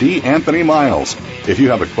Dr. D. Anthony Miles. If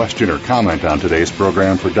you have a question or comment on today's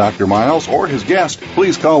program for Dr. Miles or his guest,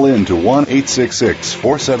 please call in to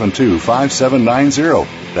 1-866-472-5790.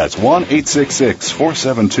 That's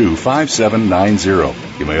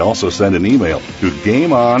 1-866-472-5790. You may also send an email to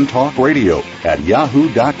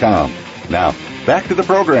gameontalkradio@yahoo.com. Now, back to the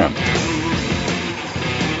program.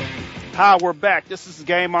 Hi, we're back. This is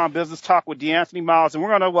Game On Business Talk with D. Anthony Miles, and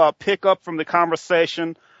we're going to pick up from the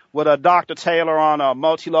conversation with Dr. Taylor on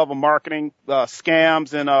multi-level marketing,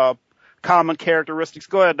 scams, and common characteristics.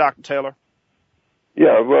 Go ahead, Dr. Taylor.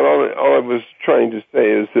 Yeah, well, all I was trying to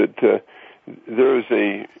say is that there is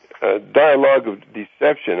a dialogue of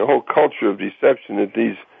deception, a whole culture of deception that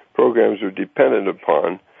these programs are dependent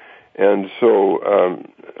upon. And so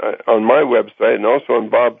on my website and also on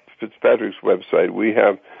Bob Fitzpatrick's website, we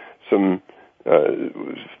have some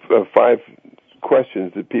 5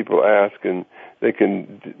 questions that people ask, and they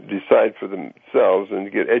can decide for themselves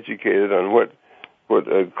and get educated on what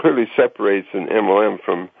clearly separates an MLM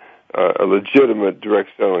from a legitimate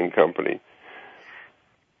direct selling company.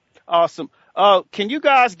 Awesome. Can you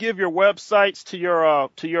guys give your websites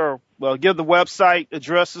give the website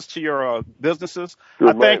addresses to your businesses? Sure.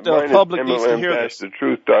 I think the public needs to hear this.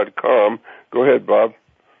 MLM-thetruth.com. Go ahead, Bob.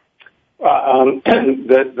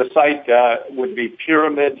 The site would be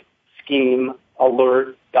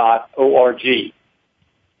pyramidschemealert.org.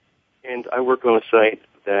 And I work on a site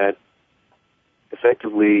that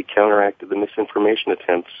effectively counteracted the misinformation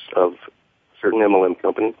attempts of certain MLM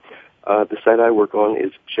company. The site I work on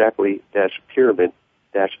is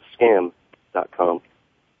Shackley-pyramid-scam.com.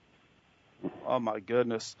 Oh, my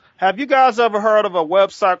goodness. Have you guys ever heard of a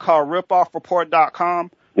website called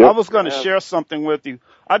ripoffreport.com? Yep. I was going to share something with you.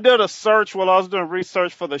 I did a search while I was doing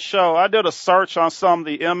research for the show. I did a search on some of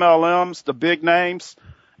the MLMs, the big names,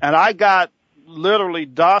 and I got literally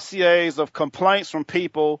dossiers of complaints from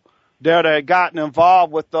people that had gotten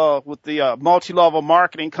involved with the multi-level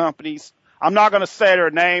marketing companies. I'm not going to say their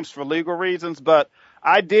names for legal reasons, but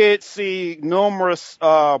I did see numerous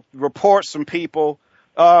reports from people.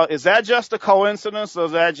 Is that just a coincidence, or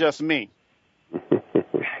is that just me?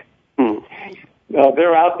 No,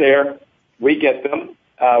 they're out there. We get them.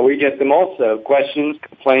 We get them also. Questions,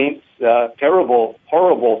 complaints, terrible,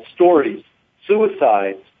 horrible stories,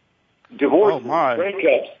 suicides, divorces,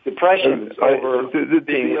 breakups, depressions. To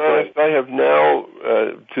be honest, I have now,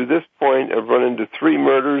 to this point, I've run into 3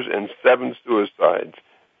 murders and 7 suicides,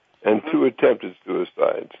 and 2 attempted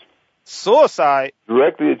suicides. Suicide?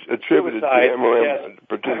 Directly attributed to MLM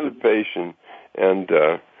participation and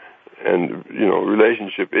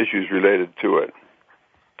relationship issues related to it.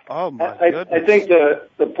 Oh my goodness! I think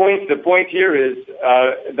the point here is,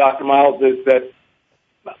 Dr. Miles, is that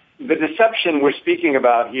the deception we're speaking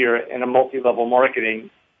about here in a multi-level marketing,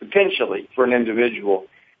 potentially for an individual,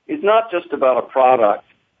 is not just about a product.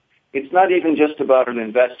 It's not even just about an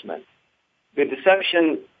investment. The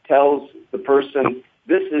deception tells the person,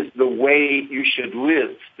 this is the way you should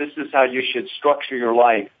live. This is how you should structure your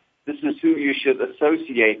life. This is who you should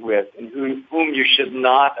associate with and whom you should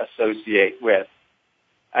not associate with.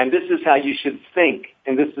 And this is how you should think,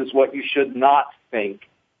 and this is what you should not think,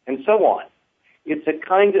 and so on. It's a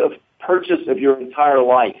kind of purchase of your entire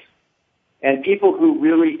life. And people who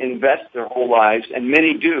really invest their whole lives, and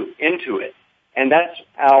many do, into it. And that's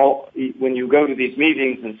how, when you go to these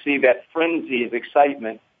meetings and see that frenzy of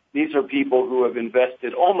excitement, these are people who have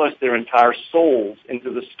invested almost their entire souls into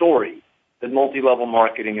the story that multi-level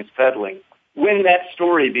marketing is peddling. When that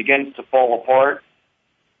story begins to fall apart,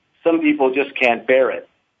 some people just can't bear it.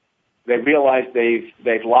 They realize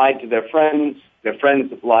they've lied to their friends have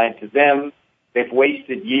lied to them, they've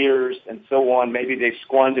wasted years and so on. Maybe they've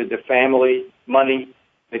squandered their family money,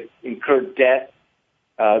 they've incurred debt,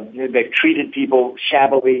 they've treated people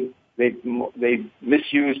shabbily, they've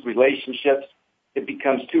misused relationships. It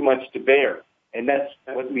becomes too much to bear, and that's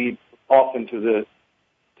what leads often to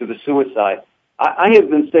the suicide. I have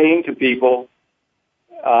been saying to people,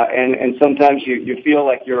 and sometimes you feel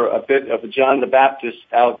like you're a bit of a John the Baptist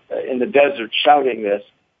out in the desert shouting this,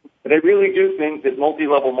 but I really do think that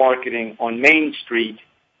multi-level marketing on Main Street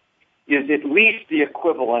is at least the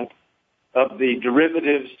equivalent of the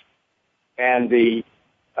derivatives and the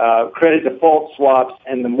credit default swaps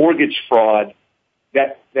and the mortgage fraud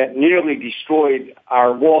that nearly destroyed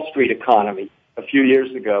our Wall Street economy a few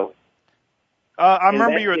years ago. I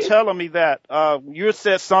remember you were telling me that you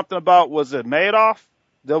said something about, was it Madoff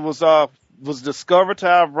that was discovered to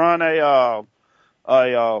have run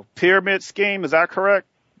a pyramid scheme? Is that correct,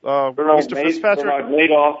 Mr. FitzPatrick? Bernard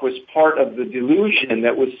Madoff was part of the delusion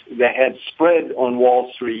that had spread on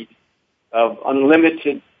Wall Street of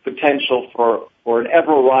unlimited potential for an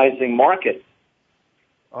ever-rising market.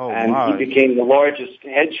 Oh, and my. He became the largest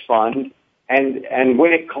hedge fund. And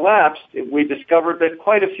when it collapsed, we discovered that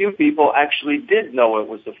quite a few people actually did know it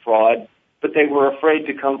was a fraud, but they were afraid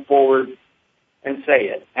to come forward and say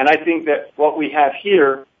it. And I think that what we have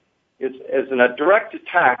here is a direct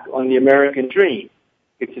attack on the American dream.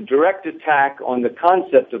 It's a direct attack on the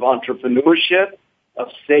concept of entrepreneurship,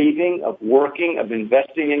 of saving, of working, of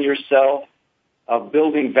investing in yourself, of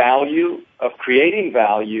building value, of creating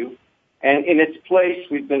value. And in its place,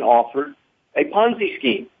 we've been offered a Ponzi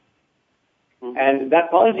scheme. And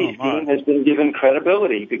that Ponzi scheme has been given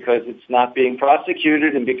credibility because it's not being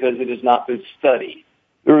prosecuted and because it has not been studied.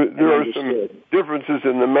 There are some differences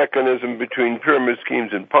in the mechanism between pyramid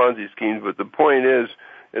schemes and Ponzi schemes, but the point is,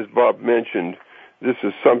 as Bob mentioned, this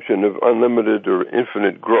assumption of unlimited or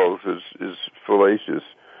infinite growth is fallacious.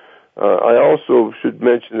 I also should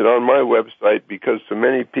mention that on my website, because so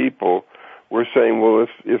many people were saying, well,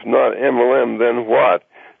 if not MLM, then what?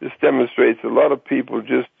 This demonstrates a lot of people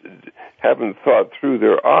just haven't thought through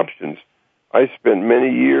their options. I spent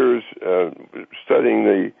many years studying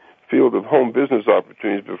the field of home business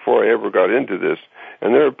opportunities before I ever got into this,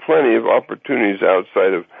 and there are plenty of opportunities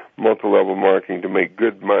outside of multi-level marketing to make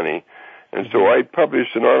good money. And so I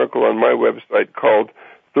published an article on my website called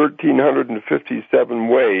 1,357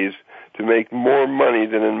 Ways to Make More Money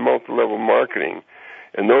Than in Multi-Level Marketing.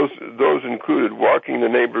 And those included walking the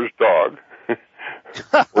neighbor's dog,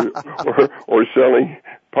 or selling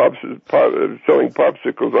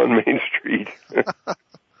popsicles on Main Street.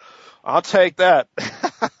 I'll take that.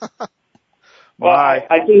 Well,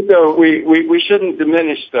 I think though we shouldn't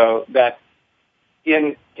diminish though that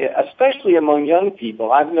especially among young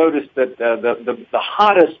people, I've noticed that the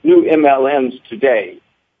hottest new MLMs today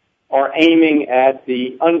are aiming at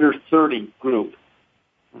the under 30 group,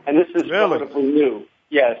 and this is relatively new.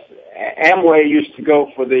 Yes, Amway used to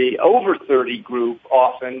go for the over 30 group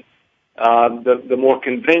often, the more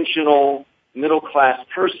conventional middle-class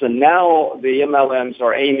person. Now the MLMs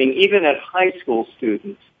are aiming even at high school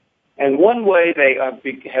students. And one way they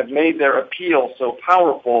have made their appeal so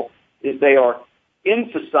powerful is they are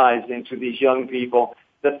emphasizing to these young people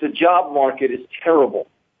that the job market is terrible,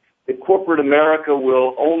 that corporate America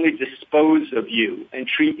will only dispose of you and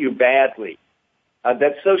treat you badly,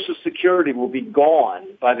 that Social Security will be gone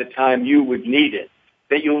by the time you would need it,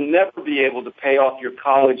 that you'll never be able to pay off your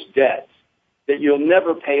college debts, that you'll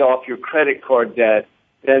never pay off your credit card debt,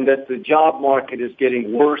 and that the job market is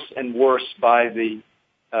getting worse and worse by the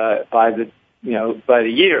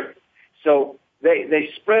year. So they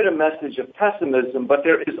spread a message of pessimism, but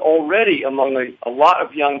there is already among a lot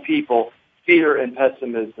of young people fear and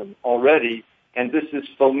pessimism already, and this is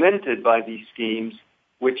fomented by these schemes,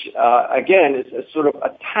 which, again, is a sort of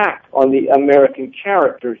attack on the American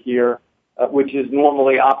character here, which is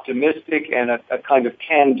normally optimistic and a kind of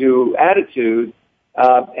can-do attitude.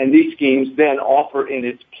 And these schemes then offer in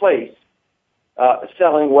its place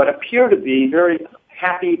selling what appear to be very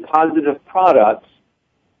happy, positive products,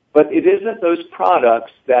 but it isn't those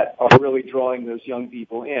products that are really drawing those young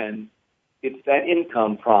people in. It's that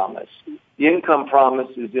income promise. The income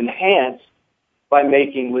promise is enhanced by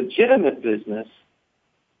making legitimate business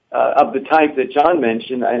of the type that John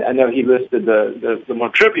mentioned. I know he listed the more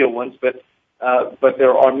trivial ones, but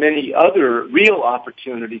there are many other real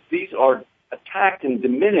opportunities. These are attacked and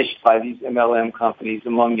diminished by these MLM companies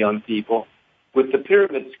among young people, with the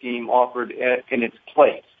pyramid scheme offered in its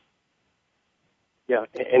place. Yeah,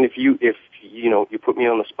 and if you put me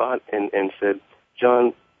on the spot and said,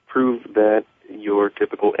 John, prove that your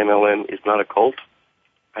typical MLM is not a cult,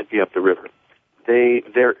 I'd be up the river.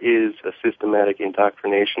 There is a systematic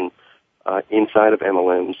indoctrination inside of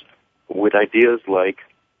MLMs with ideas like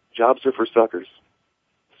jobs are for suckers,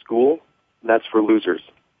 school, that's for losers.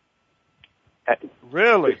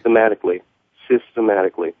 Really? Systematically.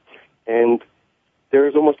 And there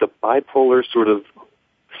is almost a bipolar sort of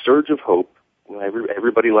surge of hope.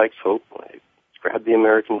 Everybody likes hope. Grab the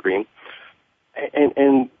American dream.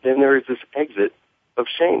 And then there is this exit of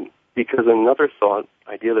shame, because another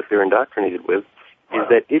idea that they're indoctrinated with is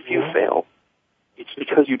that if you fail, it's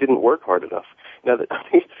because you didn't work hard enough. Now,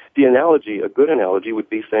 the analogy, a good analogy would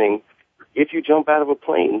be saying, if you jump out of a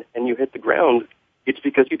plane and you hit the ground, it's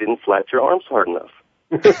because you didn't flap your arms hard enough.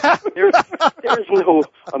 There's no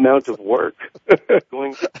amount of work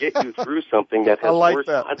going to get you through something that has worse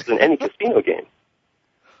odds than any casino game.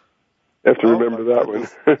 You have to remember that one.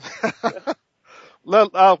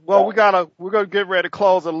 We're gonna get ready to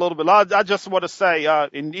close it a little bit. I just want to say,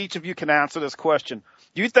 and each of you can answer this question.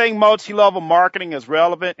 Do you think multi-level marketing is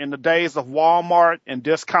relevant in the days of Walmart and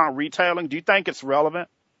discount retailing? Do you think it's relevant?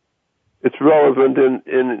 It's relevant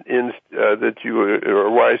in that you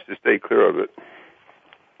are wise to stay clear of it.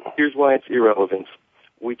 Here's why it's irrelevant.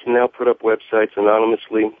 We can now put up websites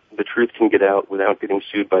anonymously. The truth can get out without getting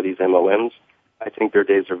sued by these MLMs. I think their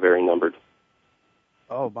days are very numbered.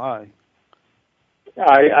 Oh, my.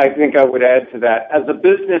 I think I would add to that. As a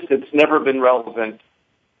business, it's never been relevant.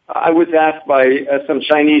 I was asked by some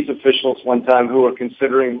Chinese officials one time who were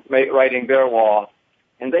considering writing their law,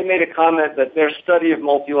 and they made a comment that their study of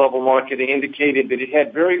multi-level marketing indicated that it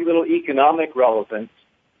had very little economic relevance,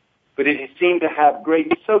 but it seemed to have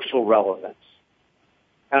great social relevance.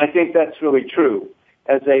 And I think that's really true.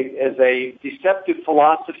 As a deceptive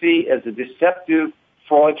philosophy, as a deceptive,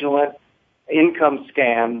 fraudulent income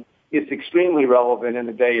scam, it's extremely relevant in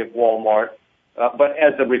the day of Walmart. But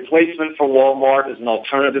as a replacement for Walmart, as an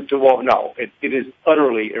alternative to Walmart, no, it is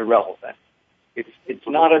utterly irrelevant. It's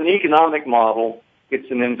not an economic model. It's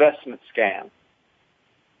an investment scam.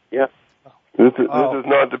 Yeah. This is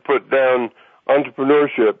not to put down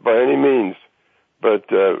entrepreneurship by any means, but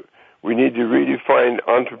we need to redefine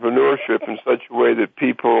entrepreneurship in such a way that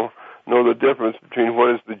people know the difference between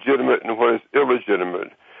what is legitimate and what is illegitimate.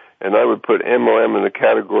 And I would put MLM in the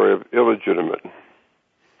category of illegitimate.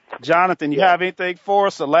 Jonathan, you have anything for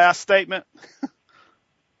us? A last statement?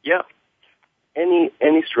 Yeah.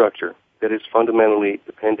 Any structure that is fundamentally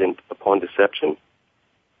dependent upon deception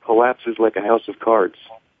collapses like a house of cards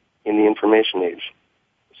in the information age.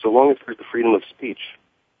 So long as there's the freedom of speech,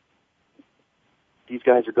 these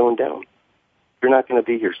guys are going down. They're not going to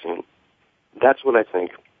be here soon. That's what I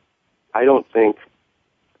think. I don't think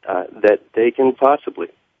that they can possibly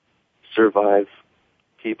survive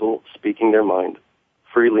people speaking their mind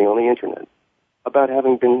freely on the internet about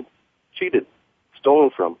having been cheated, stolen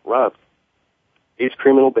from, robbed. It's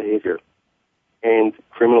criminal behavior, and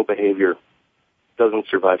criminal behavior doesn't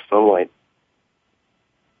survive sunlight.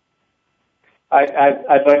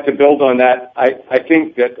 I'd like to build on that. I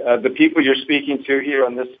think that the people you're speaking to here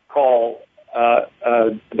on this call,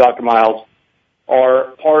 Dr. Miles,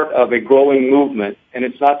 are part of a growing movement, and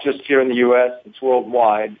it's not just here in the U.S., it's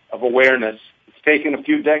worldwide, of awareness. It's taken a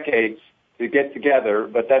few decades to get together,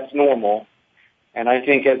 but that's normal. And I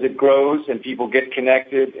think as it grows and people get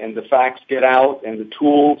connected and the facts get out and the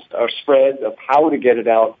tools are spread of how to get it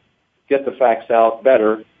out, get the facts out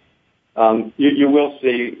better, you will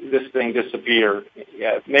see this thing disappear.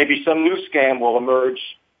 Yeah, maybe some new scam will emerge,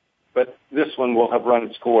 but this one will have run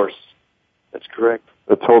its course. That's correct.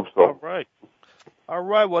 Let's hope so. All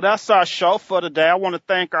right. Well, that's our show for today. I want to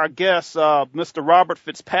thank our guests, Mr. Robert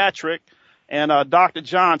FitzPatrick and Dr.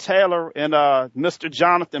 Jon Taylor and Mr.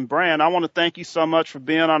 Jonathan Brand. I want to thank you so much for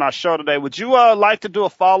being on our show today. Would you like to do a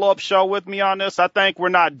follow-up show with me on this? I think we're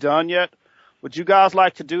not done yet. Would you guys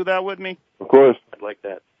like to do that with me? Of course. I'd like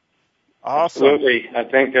that. Awesome. Absolutely. I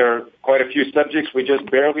think there are quite a few subjects we just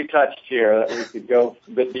barely touched here that we could go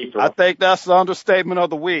a bit deeper. I think that's the understatement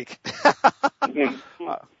of the week.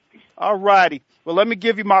 All righty. Well, let me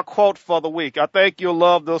give you my quote for the week. I think you'll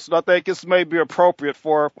love this, and I think this may be appropriate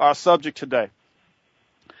for our subject today.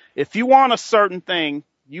 If you want a certain thing,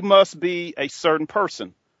 you must be a certain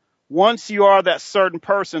person. Once you are that certain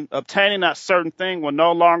person, obtaining that certain thing will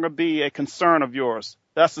no longer be a concern of yours.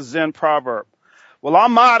 That's a Zen proverb. Well,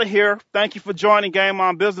 I'm out of here. Thank you for joining Game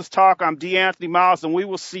On Business Talk. I'm D. Anthony Miles, and we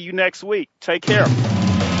will see you next week. Take care.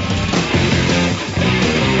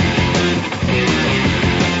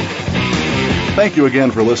 Thank you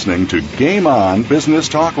again for listening to Game On Business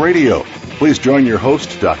Talk Radio. Please join your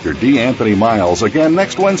host, Dr. D. Anthony Miles, again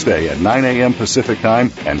next Wednesday at 9 a.m. Pacific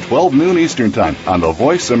Time and 12 noon Eastern Time on the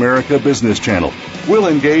Voice America Business Channel. We'll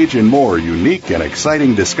engage in more unique and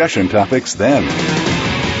exciting discussion topics then.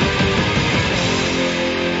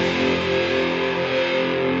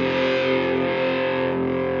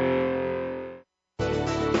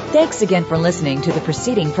 Thanks again for listening to the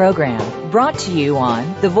preceding program, brought to you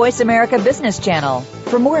on the Voice America Business Channel.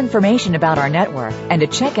 For more information about our network and to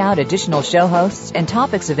check out additional show hosts and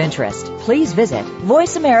topics of interest, please visit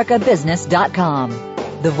voiceamericabusiness.com.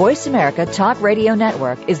 The Voice America Talk Radio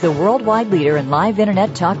Network is the worldwide leader in live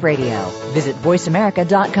Internet talk radio. Visit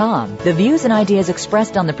voiceamerica.com. The views and ideas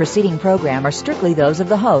expressed on the preceding program are strictly those of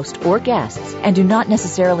the host or guests and do not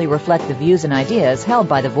necessarily reflect the views and ideas held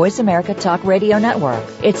by the Voice America Talk Radio Network,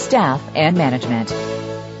 its staff, and management.